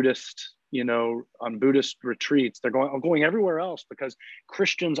Buddhist, on Buddhist retreats. They're going everywhere else, because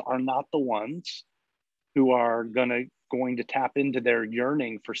Christians are not the ones who are going to tap into their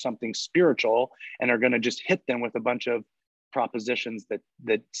yearning for something spiritual and are going to just hit them with a bunch of propositions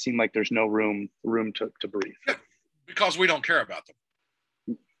that seem like there's no room to breathe. Because we don't care about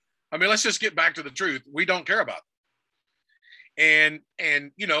them. I mean, let's just get back to the truth. We don't care about them.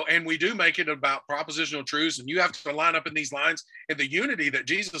 And we do make it about propositional truths, and you have to line up in these lines. And the unity that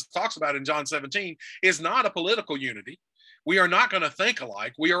Jesus talks about in John 17 is not a political unity. We are not going to think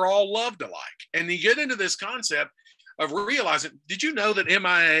alike. We are all loved alike. And you get into this concept of realizing, did you know that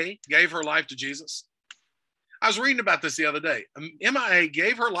MIA gave her life to Jesus? I was reading about this the other day. MIA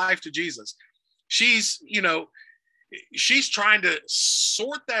gave her life to Jesus. She's trying to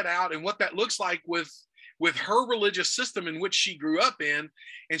sort that out and what that looks like with her religious system in which she grew up in.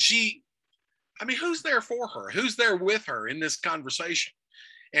 And who's there for her? Who's there with her in this conversation?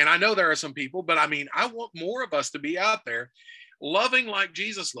 And I know there are some people, but I want more of us to be out there loving like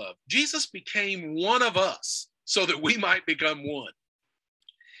Jesus loved. Jesus became one of us so that we might become one.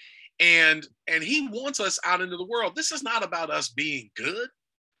 And he wants us out into the world. This is not about us being good.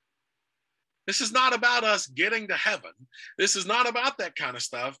 This is not about us getting to heaven. This is not about that kind of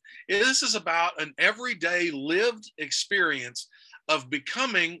stuff. This is about an everyday lived experience of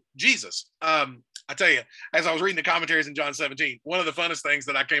becoming Jesus. I tell you, as I was reading the commentaries in John 17, one of the funnest things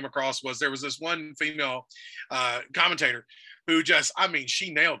that I came across was there was this one female commentator who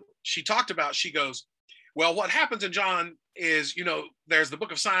she nailed it. She goes, well, what happens in John is, there's the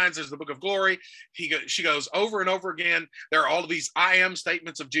book of signs, there's the book of glory. She goes over and over again. There are all of these I am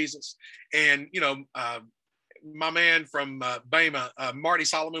statements of Jesus. And, my man from Bama, Marty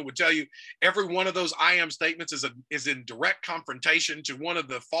Solomon, would tell you every one of those I am statements is in direct confrontation to one of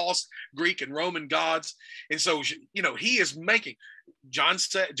the false Greek and Roman gods. And so, he is making John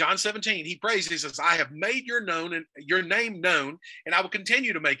 17, he prays, he says, I have made your name known, and I will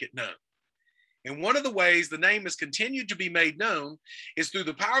continue to make it known. And one of the ways the name has continued to be made known is through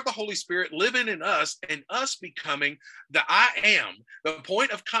the power of the Holy Spirit living in us and us becoming the I am, the point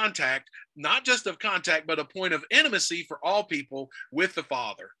of contact, not just of contact, but a point of intimacy for all people with the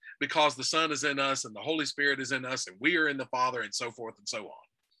Father, because the Son is in us and the Holy Spirit is in us and we are in the Father and so forth and so on.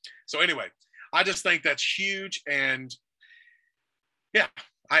 So anyway, I just think that's huge. And yeah,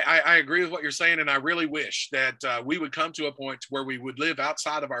 I agree with what you're saying. And I really wish that we would come to a point where we would live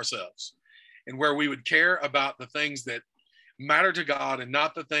outside of ourselves and where we would care about the things that matter to God and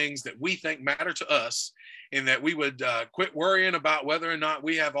not the things that we think matter to us. And that we would quit worrying about whether or not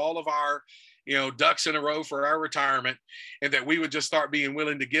we have all of our, ducks in a row for our retirement, and that we would just start being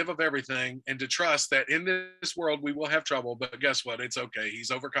willing to give of everything and to trust that in this world we will have trouble, but guess what? It's okay.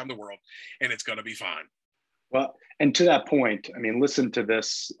 He's overcome the world and it's going to be fine. Well, and to that point, I mean, listen to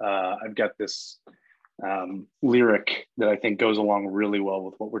this. I've got this lyric that I think goes along really well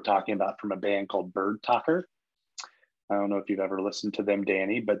with what we're talking about from a band called Bird Talker. I don't know if you've ever listened to them,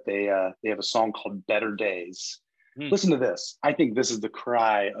 Danny, but they have a song called Better Days. Listen to this. I think this is the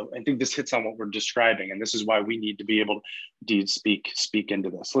cry of, I think this hits on what we're describing. And this is why we need to be able to speak into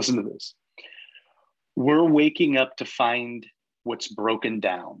this. Listen to this. We're waking up to find what's broken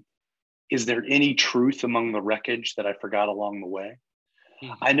down. Is there any truth among the wreckage that I forgot along the way?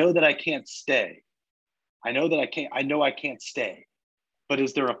 I know that I can't stay. I know I can't stay. But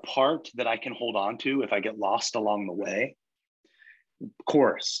is there a part that I can hold on to if I get lost along the way?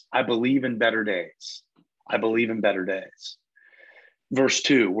 Chorus, I believe in better days. I believe in better days. Verse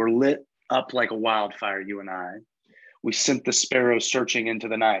 2, we're lit up like a wildfire, you and I. We sent the sparrows searching into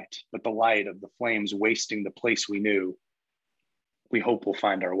the night, but the light of the flames wasting the place we knew. We hope we'll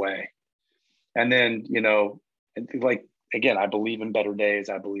find our way. And then, like, again, I believe in better days.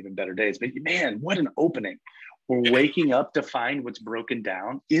 I believe in better days. But man, what an opening. We're waking up to find what's broken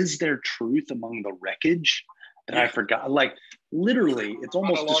down. Is there truth among the wreckage that I forgot? Like, literally, it's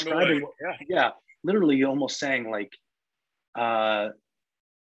almost describing, literally almost saying, like,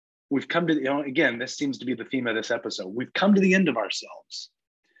 we've come to, again, this seems to be the theme of this episode. We've come to the end of ourselves.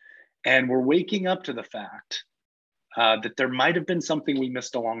 And we're waking up to the fact that there might have been something we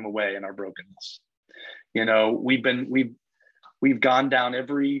missed along the way in our brokenness. We've gone down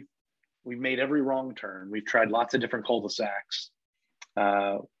we've made every wrong turn. We've tried lots of different cul-de-sacs.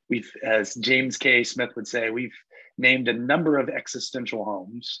 We've, as James K. Smith would say, we've named a number of existential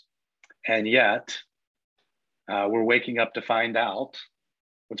homes, and yet we're waking up to find out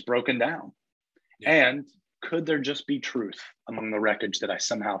what's broken down. Yeah. And could there just be truth among the wreckage that I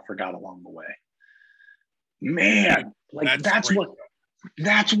somehow forgot along the way? Man, like that's what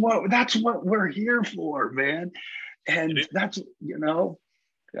we're here for, man. And that's,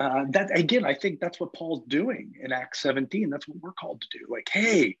 that again, I think that's what Paul's doing in Acts 17. That's what we're called to do. Like,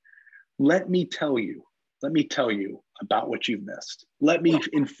 hey, let me tell you about what you've missed. Let me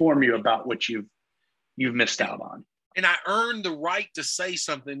inform you about what you've missed out on. And I earned the right to say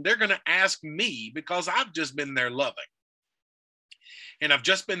something. They're going to ask me because I've just been there loving. And I've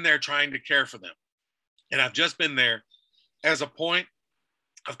just been there trying to care for them. And I've just been there as a point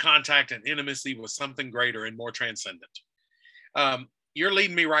of contact and intimacy with something greater and more transcendent. You're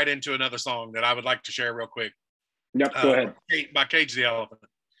leading me right into another song that I would like to share real quick. Yep, go ahead. By Cage the Elephant.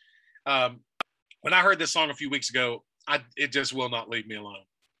 When I heard this song a few weeks ago, it just will not leave me alone.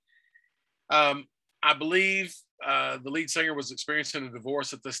 I believe the lead singer was experiencing a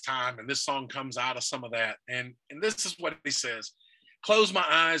divorce at this time, and this song comes out of some of that. And this is what he says. Close my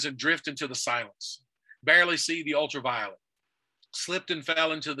eyes and drift into the silence. Barely see the ultraviolet. Slipped and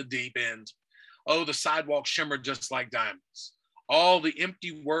fell into the deep end. Oh, the sidewalk shimmered just like diamonds. All the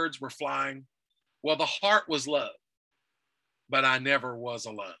empty words were flying. Well, the heart was love, but I never was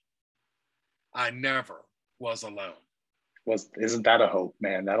alone. I never was alone. Isn't that a hope,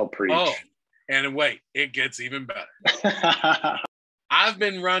 man? That'll preach. Oh, and wait, it gets even better. I've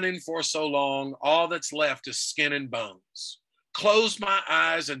been running for so long, all that's left is skin and bones. Close my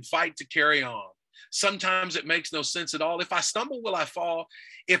eyes and fight to carry on. Sometimes it makes no sense at all. If I stumble, will I fall?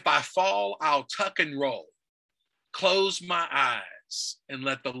 If I fall, I'll tuck and roll. Close my eyes and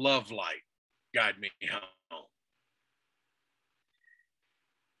let the love light guide me home.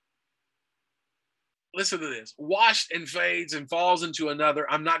 Listen to this. Washed and fades and falls into another.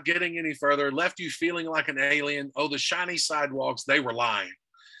 I'm not getting any further. Left you feeling like an alien. Oh, the shiny sidewalks, they were lying.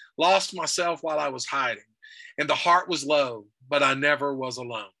 Lost myself while I was hiding. And the heart was low, but I never was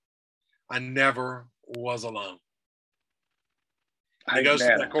alone. I never was alone. He goes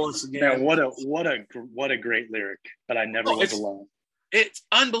to that chorus again. Man, what a great lyric. But I never was alone. It's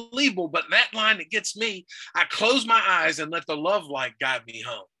unbelievable. But that line that gets me, I close my eyes and let the love light guide me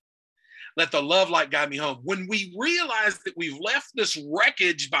home. Let the love light guide me home. When we realize that we've left this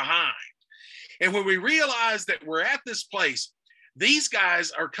wreckage behind, and when we realize that we're at this place These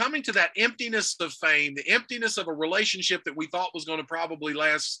guys are coming to that emptiness of fame, the emptiness of a relationship that we thought was going to probably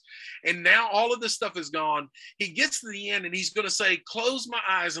last. And now all of this stuff is gone. He gets to the end and he's going to say, close my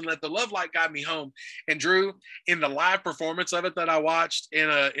eyes and let the love light guide me home. And Drew, in the live performance of it that I watched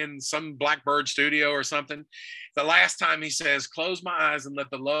in some Blackbird studio or something, the last time he says, close my eyes and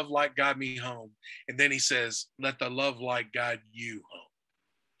let the love light guide me home. And then he says, let the love light guide you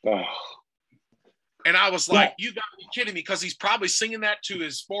home. Oh. And I was like, you got to be kidding me, because he's probably singing that to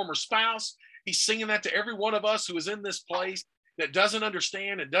his former spouse. He's singing that to every one of us who is in this place that doesn't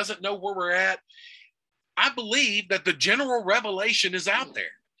understand and doesn't know where we're at. I believe that the general revelation is out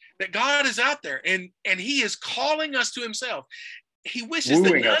there, that God is out there, and he is calling us to himself. He wishes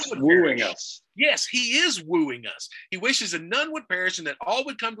wooing that none us, would wooing perish. us. Yes, he is wooing us. He wishes that none would perish and that all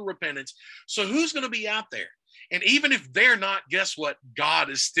would come to repentance. So who's going to be out there? And even if they're not, guess what? God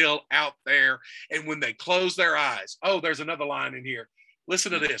is still out there. And when they close their eyes, oh, there's another line in here.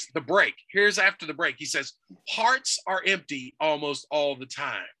 Listen to this. The break. Here's after the break. He says, hearts are empty almost all the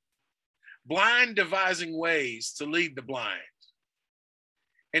time. Blind devising ways to lead the blind.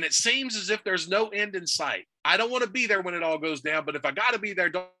 And it seems as if there's no end in sight. I don't want to be there when it all goes down, but if I got to be there,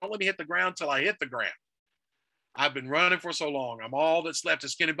 don't let me hit the ground till I hit the ground. I've been running for so long. I'm all that's left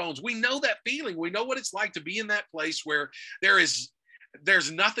is skin and bones. We know that feeling. We know what it's like to be in that place where there's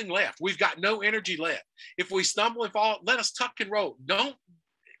nothing left. We've got no energy left. If we stumble and fall, let us tuck and roll. Don't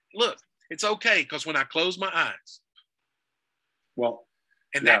look. It's okay, because when I close my eyes,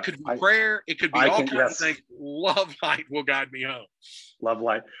 that could be prayer. It could be all kinds of things. Love light will guide me home. Love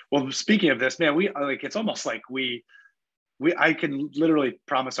light. Well, speaking of this, man, it's almost like I can literally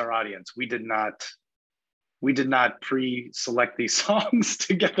promise our audience we did not pre-select these songs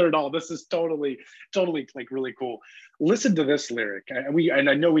together at all. This is totally like really cool. Listen to this lyric. And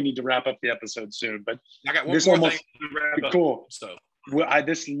I know we need to wrap up the episode soon, but I got one more thing to wrap up. Cool. So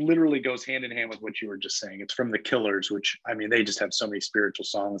this literally goes hand in hand with what you were just saying. It's from The Killers, which, I mean, they just have so many spiritual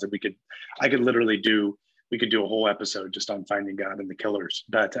songs that we could do a whole episode just on finding God in The Killers.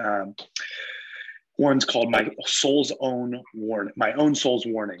 But one's called My Own Soul's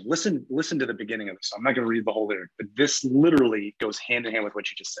Warning. Listen to the beginning of this. I'm not going to read the whole lyric, but this literally goes hand in hand with what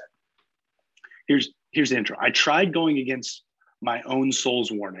you just said. Here's the intro. I tried going against my own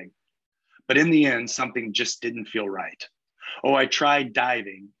soul's warning, but in the end, something just didn't feel right. Oh, I tried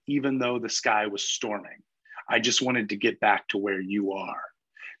diving, even though the sky was storming. I just wanted to get back to where you are.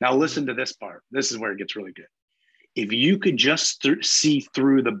 Now listen to this part. This is where it gets really good. If you could just see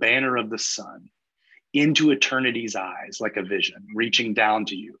through the banner of the sun into eternity's eyes like a vision reaching down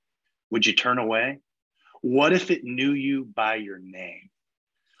to you, would you turn away? What if it knew you by your name?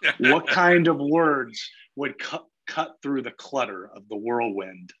 What kind of words would cut through the clutter of the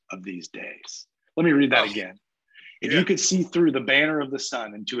whirlwind of these days? Let me read that again. If you could see through the banner of the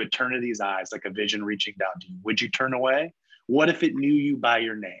sun into eternity's eyes like a vision reaching down to you, would you turn away? What if it knew you by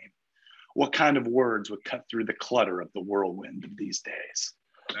your name? What kind of words would cut through the clutter of the whirlwind of these days?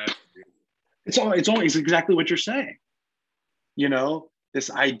 It's exactly what you're saying. You know, this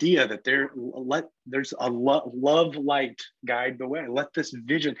idea that there's a love light guide the way. Let this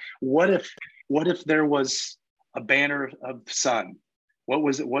vision. What if there was a banner of sun?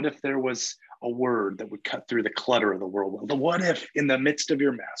 What if there was a word that would cut through the clutter of the world? What if in the midst of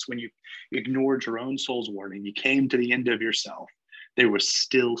your mess, when you ignored your own soul's warning, you came to the end of yourself, there was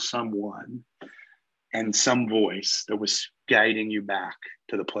still someone and some voice that was guiding you back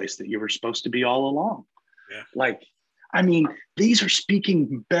to the place that you were supposed to be all along? Yeah. Like, I mean, these are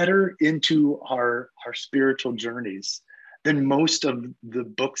speaking better into our spiritual journeys than most of the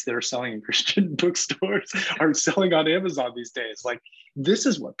books that are selling in Christian bookstores are selling on Amazon these days. Like, this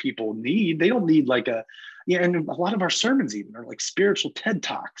is what people need. They don't need and a lot of our sermons even are like spiritual TED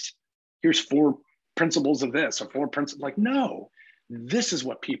Talks. Here's 4 principles of this or 4 principles. Like, no, this is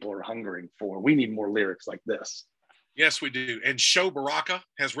what people are hungering for. We need more lyrics like this. Yes, we do. And Sho Baraka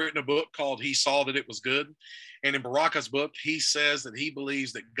has written a book called He Saw That It Was Good. And in Baraka's book, he says that he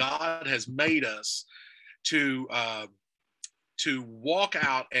believes that God has made us to walk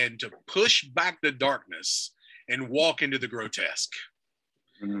out and to push back the darkness and walk into the grotesque.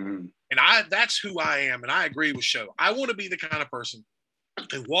 Mm-hmm. And that's who I am. And I agree with Sho. I want to be the kind of person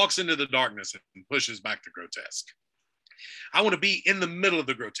who walks into the darkness and pushes back the grotesque. I want to be in the middle of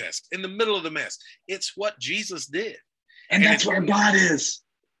the grotesque, in the middle of the mess. It's what Jesus did. And that's where God is.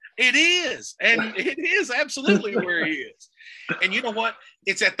 It is. And it is absolutely where he is. And you know what?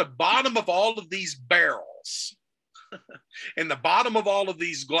 It's at the bottom of all of these barrels and the bottom of all of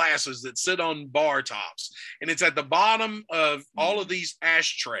these glasses that sit on bar tops. And it's at the bottom of all of these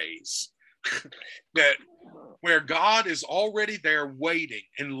ashtrays that where God is already there waiting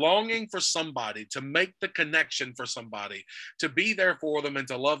and longing for somebody to make the connection for somebody, to be there for them and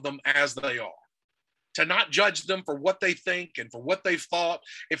to love them as they are. To not judge them for what they think and for what they've thought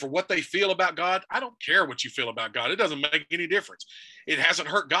and for what they feel about God. I don't care what you feel about God. It doesn't make any difference. It hasn't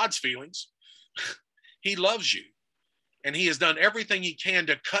hurt God's feelings. He loves you. And he has done everything he can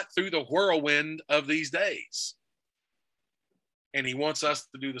to cut through the whirlwind of these days. And he wants us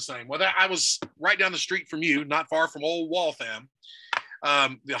to do the same. Well, I was right down the street from you, not far from old Waltham.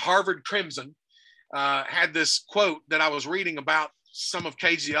 The Harvard Crimson had this quote that I was reading about some of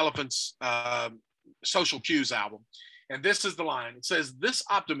Cage the Elephant's Social Cues album. And this is the line. It says, this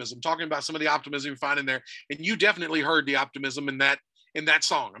optimism, talking about some of the optimism you find in there. And you definitely heard the optimism in that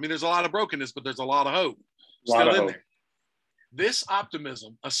song. I mean, there's a lot of brokenness, but there's a lot of hope still in there. This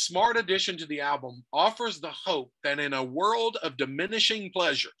optimism, a smart addition to the album, offers the hope that in a world of diminishing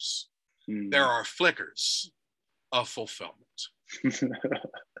pleasures, there are flickers of fulfillment.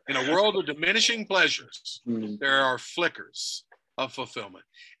 In a world of diminishing pleasures, there are flickers of fulfillment.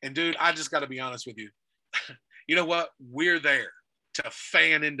 And dude, I just got to be honest with you. You know what? We're there to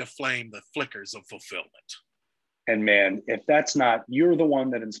fan into flame the flickers of fulfillment. And man, if that's not, you're the one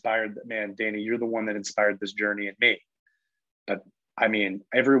that inspired, man, Danny, you're the one that inspired this journey in me. But I mean,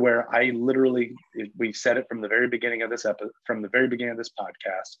 everywhere, we said it from the very beginning of this episode, from the very beginning of this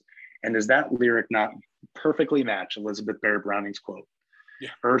podcast. And does that lyric not perfectly match Elizabeth Barrett Browning's quote? Yeah.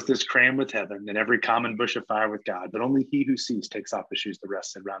 Earth is crammed with heaven and every common bush of fire with God, but only he who sees takes off the shoes the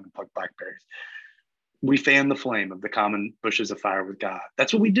rest sit round and pluck blackberries. We fan the flame of the common bushes of fire with God.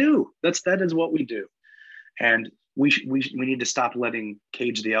 That's what we do. That is what we do. And we need to stop letting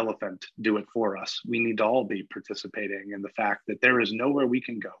Cage the Elephant do it for us. We need to all be participating in the fact that there is nowhere we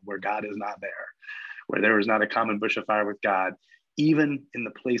can go where God is not there, where there is not a common bush of fire with God. Even in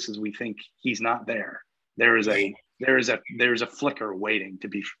the places we think he's not there, there is a flicker waiting to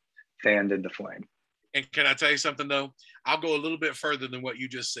be fanned into flame. And can I tell you something though? I'll go a little bit further than what you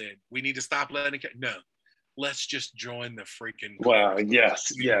just said. We need to stop letting it. No, let's just join the freaking. Wow!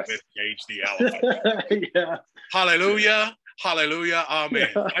 Yes. Cage the Elephant. Yeah. Hallelujah! Hallelujah! Amen.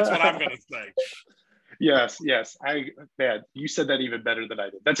 That's what I'm going to say. Yes. Man, you said that even better than I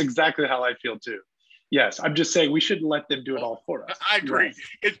did. That's exactly how I feel too. Yes, I'm just saying we shouldn't let them do it all for us. I agree.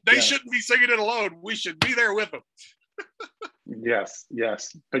 Yes. They shouldn't be singing it alone. We should be there with them. Yes.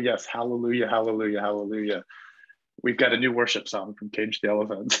 But yes, hallelujah, hallelujah, hallelujah. We've got a new worship song from Cage the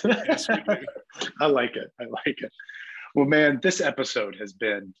Elephant. Yes, we do. I like it. Well, man, this episode has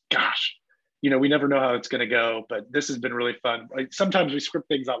been, gosh, we never know how it's going to go, but this has been really fun. Like, sometimes we script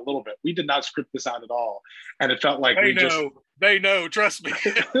things out a little bit. We did not script this out at all. And it felt like they know, trust me.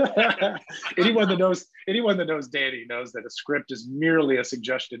 Anyone that knows Danny knows that a script is merely a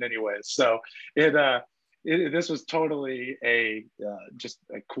suggestion anyway. So this was totally just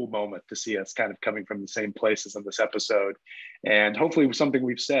a cool moment to see us kind of coming from the same places in this episode. And hopefully something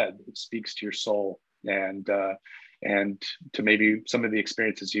we've said speaks to your soul and to maybe some of the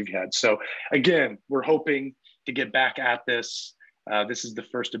experiences you've had. So again, we're hoping to get back at this. This is the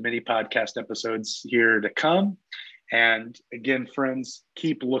first of many podcast episodes here to come. And again, friends,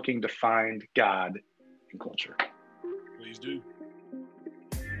 keep looking to find God in culture. Please do.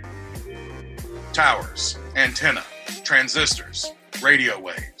 Towers, antenna, transistors, radio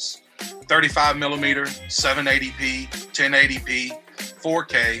waves, 35 millimeter, 780p, 1080p,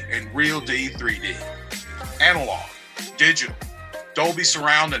 4K, and Real D 3D. Analog, digital, Dolby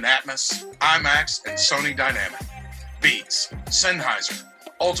Surround and Atmos, IMAX, and Sony Dynamic. Beats, Sennheiser,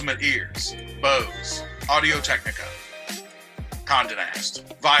 Ultimate Ears, Bose, Audio-Technica, Condé Nast,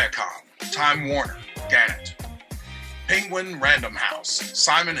 Viacom, Time Warner, Gannett. Penguin Random House,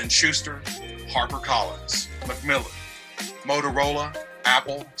 Simon & Schuster, HarperCollins, Macmillan, Motorola,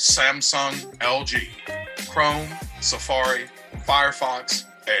 Apple, Samsung, LG, Chrome, Safari, Firefox,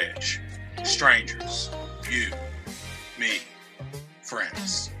 Edge, strangers, you, me,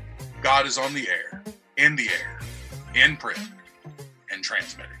 friends. God is on the air, in print, and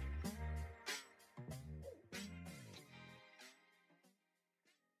transmitting.